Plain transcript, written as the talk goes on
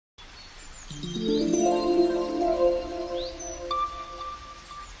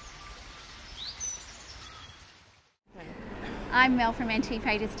I'm Mel from Antique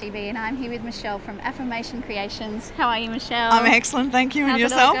Pages TV, and I'm here with Michelle from Affirmation Creations. How are you, Michelle? I'm excellent, thank you. And How's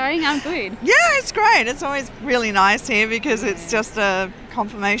yourself? it all going? I'm good. Yeah, it's great. It's always really nice here because it's just a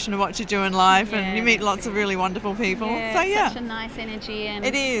confirmation of what you do in life, and you meet lots of really wonderful people. Yeah, so yeah, such a nice energy, and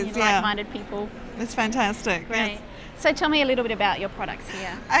it is. like-minded people. It's fantastic. Great. Yes. So tell me a little bit about your products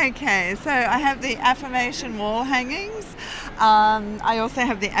here. Okay, so I have the Affirmation wall hangings. I also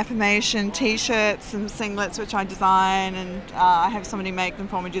have the Affirmation t-shirts and singlets which I design, and I have somebody make them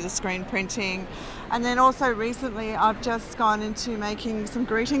for me, do the screen printing. And then also recently I've just gone into making some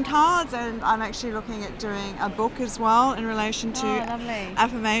greeting cards, and I'm actually looking at doing a book as well in relation to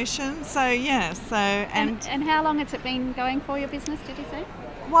affirmation. So yeah, and how long has it been going for, your business, did you say?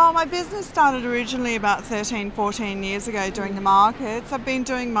 Well, my business started originally about 13, 14 years ago doing the markets. I've been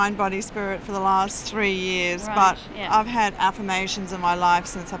doing Mind, Body, Spirit for the last 3 years, but I've had affirmations in my life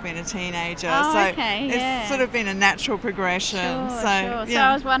since I've been a teenager. It's sort of been a natural progression. Sure. So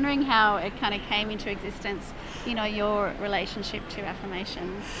I was wondering how it kind of came into existence, you know, your relationship to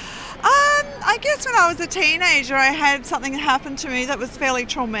affirmations. I guess when I was a teenager, I had something happen to me that was fairly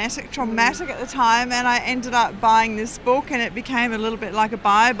traumatic at the time, and I ended up buying this book, and it became a little bit like a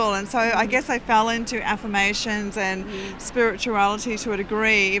Bible. And so I guess I fell into affirmations and spirituality to a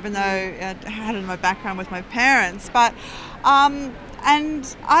degree, even though I had it in my background with my parents. But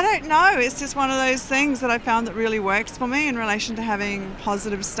and I don't know, it's just one of those things that I found that really works for me in relation to having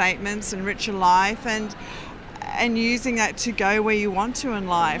positive statements, enrich your life, and using that to go where you want to in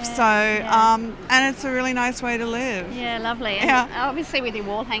life. And it's a really nice way to live. Yeah, lovely. And obviously with your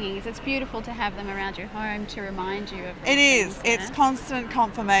wall hangings, it's beautiful to have them around your home to remind you of it is. It's constant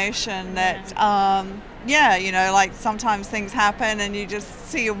confirmation that you know, like sometimes things happen and you just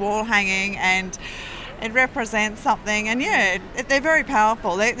see a wall hanging and it represents something, and they're very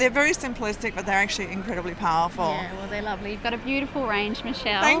powerful. They're very simplistic, but they're actually incredibly powerful. Yeah, well, they're lovely. You've got a beautiful range,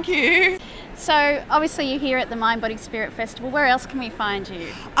 Michelle. Thank you. So obviously you're here at the Mind, Body, Spirit Festival. Where else can we find you?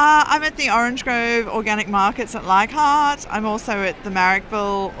 I'm at the Orange Grove Organic Markets at Leichhardt. I'm also at the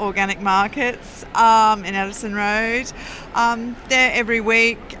Marrickville Organic Markets in Addison Road. They're every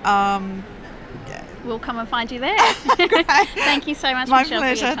week. We'll come and find you there. Great. Thank you so much, My Michelle,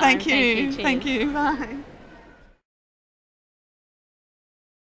 pleasure. for your time. Thank you. Thank you. Bye.